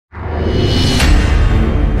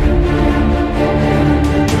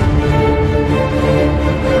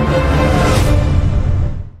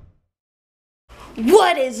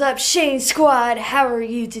is up, Shane Squad? How are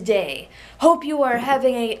you today? Hope you are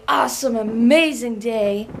having an awesome, amazing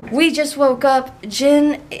day. We just woke up.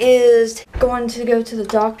 Jen is going to go to the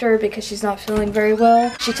doctor because she's not feeling very well.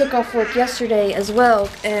 She took off work yesterday as well,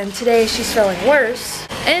 and today she's feeling worse.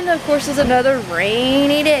 And of course, it's another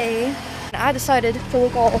rainy day. I decided to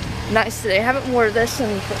look all nice today. I haven't worn this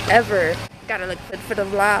in forever. Gotta look good for the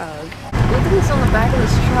vlog. Look at this on the back of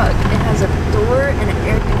this truck. It has a door and an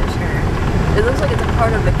air conditioner. It looks like it's a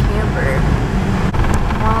part of the camper.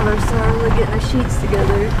 Wow, they're still really getting the sheets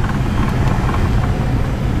together.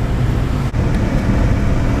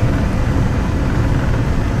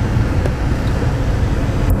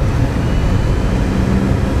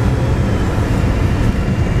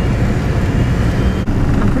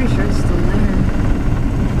 I'm pretty sure it's still there.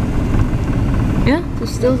 Yeah,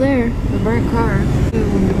 it's still there. The burnt car.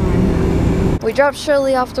 We dropped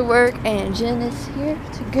Shirley off to work, and Jen is here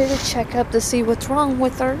to get a checkup to see what's wrong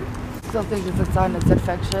with her. Still think it's a sinus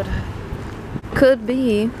infection. Could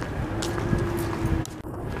be.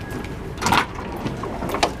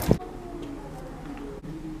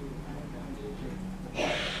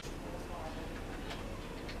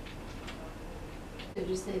 Did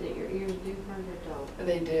you say that your ears do hurt or don't?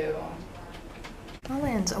 They do. My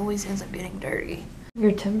lands always ends up getting dirty.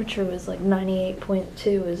 Your temperature was like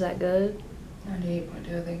 98.2. Is that good?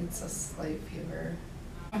 98.2. I think it's a slight fever.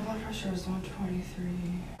 My blood pressure is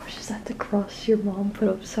 123. Is that the cross your mom put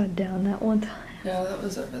upside down that one time? No, that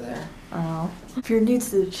was over there. Oh. If you're new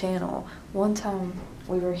to the channel, one time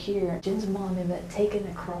we were here, Jen's mom ended up taking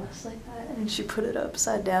a cross like that and she put it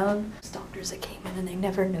upside down. There's doctors that came in and they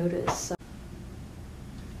never noticed. So.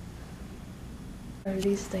 Are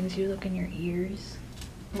these things you look in your ears?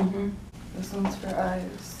 Mm-hmm. This one's for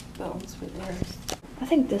eyes. That one's for ears. I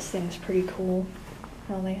think this thing's pretty cool.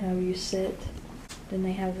 How they have you sit. Then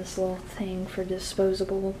they have this little thing for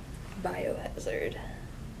disposable biohazard.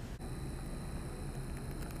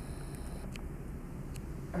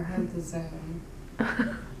 I have the Zoom.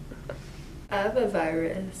 I have a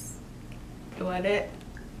virus. You want it?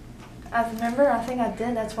 I remember, I think I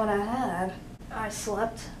did, that's what I had. I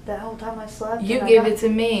slept, that whole time I slept. You gave it to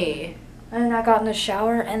me. And I got in the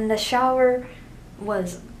shower, and the shower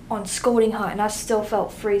was on scalding hot, and I still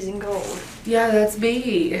felt freezing cold. Yeah, that's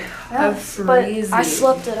me. I'm freezing. But I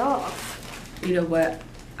slept it off. You know what?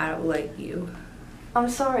 I don't like you. I'm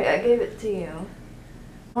sorry, I gave it to you.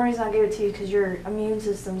 The only reason I gave it to you is because your immune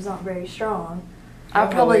system's not very strong.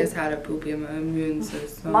 I've always had a poopy in my immune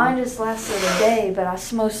system. Mine just lasted a day, but I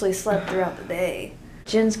mostly slept throughout the day.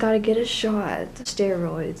 Jen's got to get a shot,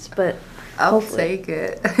 steroids, but I'll hopefully. take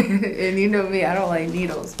it. And you know me, I don't like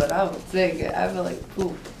needles, but I will take it. I feel like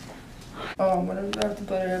poop. Oh, I'm gonna have to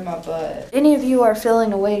put it in my butt. If any of you are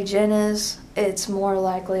feeling the way Jen is, it's more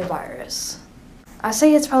likely a virus. I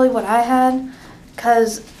say it's probably what I had,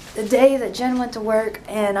 because the day that Jen went to work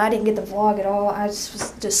and I didn't get the vlog at all, I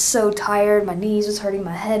was just so tired. My knees was hurting,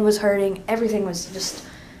 my head was hurting, everything was just,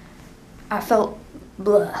 I felt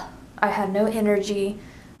blah. I had no energy.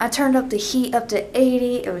 I turned up the heat up to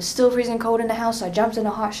 80. It was still freezing cold in the house, so I jumped in a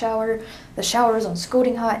hot shower. The shower was on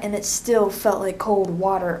scalding hot, and it still felt like cold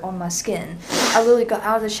water on my skin. I literally got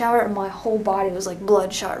out of the shower, and my whole body was like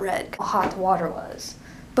bloodshot red, how hot the water was.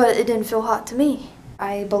 But it didn't feel hot to me.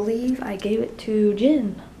 I believe I gave it to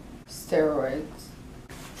Jen. Steroids.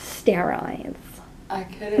 Steroids. I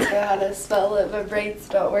couldn't know how to spell it. My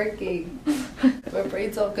brain's not working. My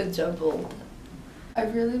brain's all jumbled. I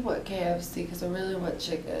really want KFC because I really want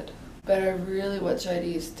chicken. But I really want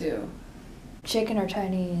Chinese too. Chicken or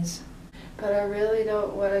Chinese? But I really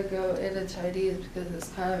don't want to go into Chinese because it's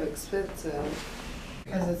kind of expensive.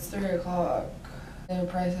 Because it's 3 o'clock. And the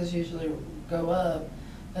prices usually go up.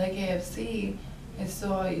 But at KFC, it's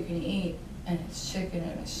still all you can eat. And it's chicken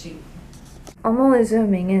and it's cheap. I'm only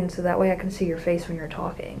zooming in so that way I can see your face when you're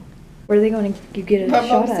talking. Where are they going to get a shot at?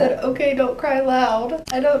 My mom said, okay, don't cry loud.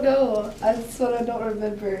 I don't know. That's what I don't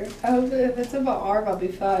remember. I hope if it's in my arm, I'll be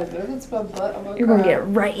fine. But if it's my butt, I'm going to cry. You're going to get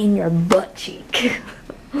right in your butt cheek.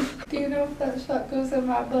 Do you know if that shot goes in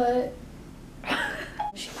my butt?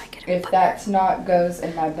 She might get a If butt. that's not goes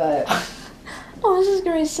in my butt. Oh, I was just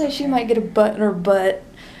going to say she might get a butt in her butt.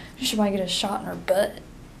 She might get a shot in her butt.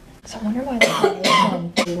 So I wonder why they had this one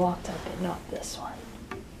be locked up and not this one.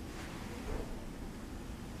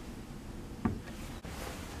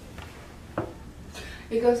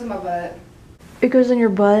 It goes in my butt. It goes in your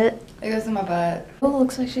butt? It goes in my butt. Oh, it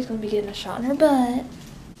looks like she's going to be getting a shot in her butt.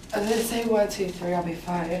 I didn't say 1, 2, 3, I'll be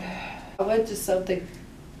fine. I want just something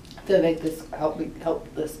to make this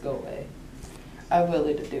help this go away. I'm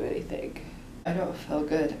willing to do anything. I don't feel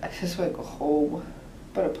good. I just want to go home,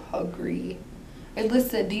 but I'm hungry. And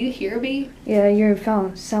listen, do you hear me? Yeah, your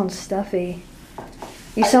phone sounds stuffy.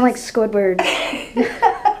 You sound like Squidward.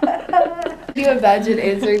 Can you imagine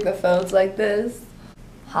answering the phones like this?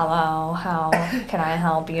 Hello, how can I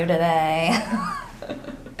help you today?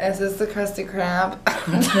 Is this the Krusty Krab?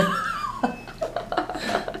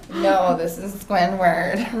 No, this is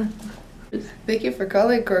Squidward. Thank you for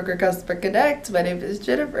calling Kroger Customer Connect. My name is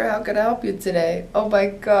Jennifer. How can I help you today? Oh my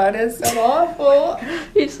god, it's so awful.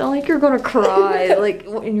 You sound like you're gonna cry, like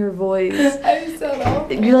in your voice. I sound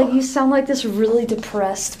awful. You sound like this really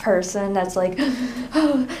depressed person that's like,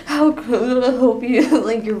 oh, how could I help you?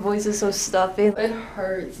 Like your voice is so stuffy. It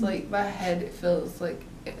hurts. Like my head feels like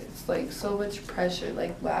it's like so much pressure.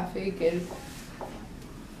 Like laughing and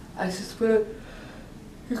I just want to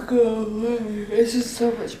go away. It's just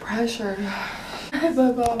so much pressure. My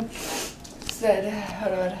mom said,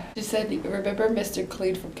 hold on. She said, remember Mr.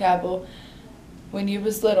 Clean from Cabell? When you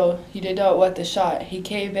was little, you did not want the shot. He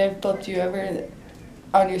came in, flipped you over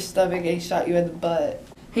on your stomach, and he shot you in the butt.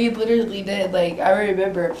 He literally did. Like, I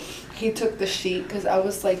remember he took the sheet because I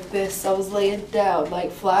was like this. I was laying down, like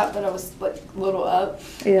flat, but I was like a little up.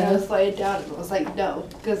 Yeah. And I was laying down and I was like, no,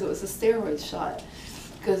 because it was a steroid shot.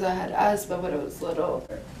 Because I had asthma when I was little.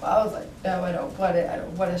 I was like, no, I don't want it. I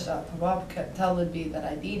don't want a shot. My mom kept telling me that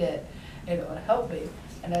I need it and it would help me.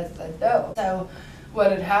 And I said, no. So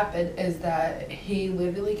what had happened is that he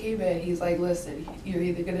literally came in. He's like, listen, you're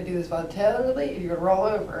either going to do this voluntarily and you're going to roll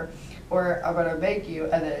over, or I'm going to make you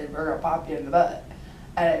and then we're going to pop you in the butt.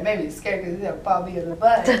 And it made me scared because he's going to pop me in the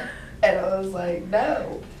butt. And I was like,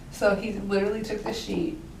 no. So he literally took the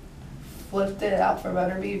sheet, flipped it out from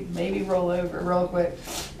under me, made me roll over real quick,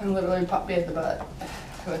 and literally popped me in the butt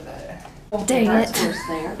with it. Dang It hurts it. worse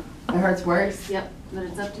there. It hurts worse? Yep, but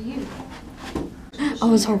it's up to you. I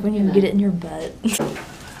was hoping you would get it in your butt.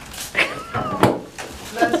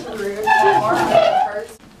 That's rude. My arm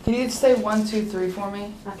hurts. Can you say 1, 2, 3 for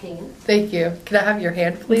me? I can. Thank you. Can I have your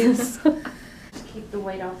hand, please? Keep the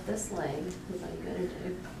weight off this leg. Is what you gotta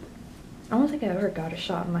do. I don't think I ever got a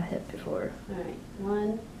shot in my hip before. Alright,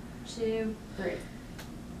 1, 2, 3.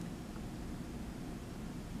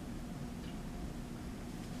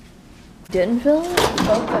 Didn't feel it?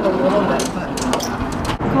 Felt it a little bit, but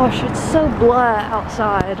Gosh, it's so blah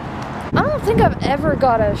outside. I don't think I've ever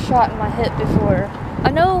got a shot in my hip before. I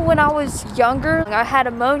know when I was younger, I had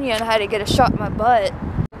pneumonia and I had to get a shot in my butt.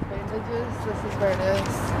 bandages, this is where it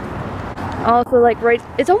is. Also, like right,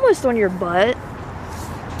 it's almost on your butt.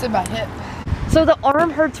 It's in my hip, So the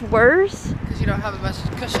arm hurts worse? because you don't have as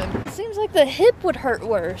much cushion. It seems like the hip would hurt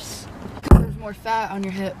worse. There's more fat on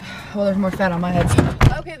your hip. Well, there's more fat on my hip.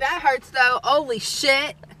 Okay, that hurts though. Holy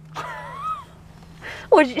shit.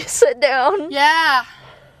 Would you sit down? Yeah.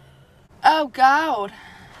 Oh God.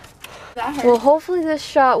 That hurts. Well, hopefully this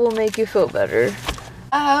shot will make you feel better.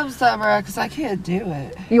 I hope so, bro, because I can't do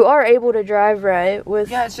it. You are able to drive, right?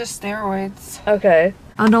 With Yeah, it's just steroids. Okay.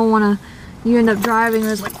 I don't want to. You end up driving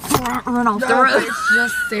and it's like run off the road. It's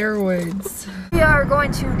just steroids. We are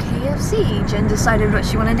going to KFC. Jen decided what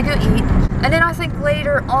she wanted to go eat. And then I think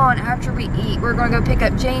later on, after we eat, we're going to go pick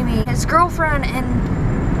up Jamie. His girlfriend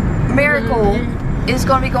and Miracle is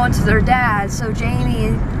going to be going to their dad. So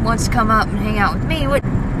Jamie wants to come up and hang out with me, which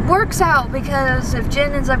works out because if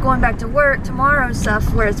Jen ends up going back to work tomorrow and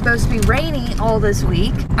stuff, where it's supposed to be rainy all this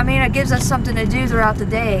week, I mean, it gives us something to do throughout the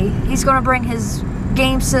day. He's going to bring his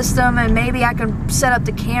game system and maybe I can set up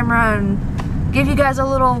the camera and give you guys a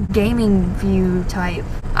little gaming view type.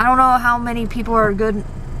 I don't know how many people are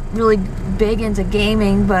really big into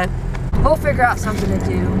gaming, but we'll figure out something to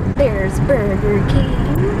do. There's Burger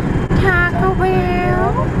King, Taco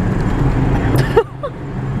Bell,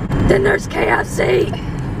 then there's KFC.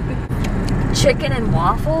 Chicken and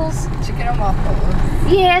waffles? Chicken and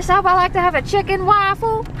waffles. Yes, I would like to have a chicken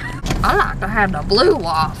waffle. I like to have the blue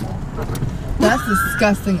waffle. That's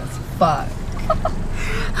disgusting as fuck.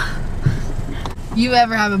 You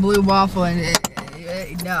ever have a blue waffle and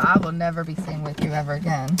no, I will never be seen with you ever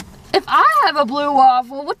again. If I have a blue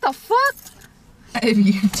waffle, what the fuck? If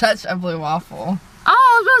you touch a blue waffle.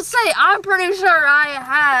 I was about to say, I'm pretty sure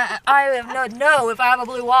I know if I have a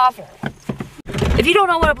blue waffle. If you don't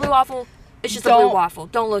know what a blue waffle, it's just a blue waffle.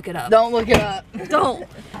 Don't look it up. Don't look it up. Don't.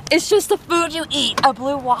 It's just the food you eat, a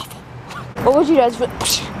blue waffle. What would you guys do?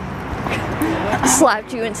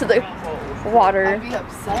 Slapped you into the water. I'd be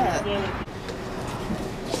upset.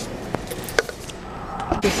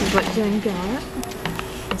 This is what Jen got.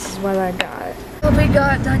 This is what I got. Oh, we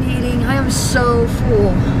got done eating. I am so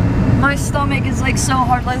full. My stomach is like so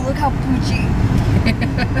hard. Like, look how poochy.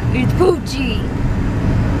 It's poochy.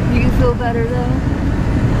 You can feel better though.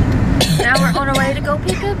 Now we're on our way to go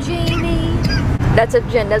pick up Jamie. That's if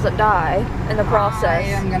Jen doesn't die in the process. I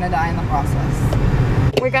am gonna die in the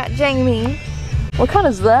process. We got Jamie. What kind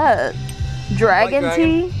is that? Dragon White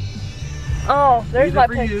tea? dragon. Oh, there's These my are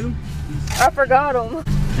for pic. you, I forgot them.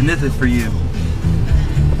 and this is for you.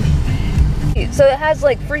 So it has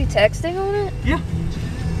like free texting on it? Yeah.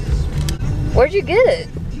 Where'd you get it?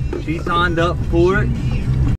 She signed up for it.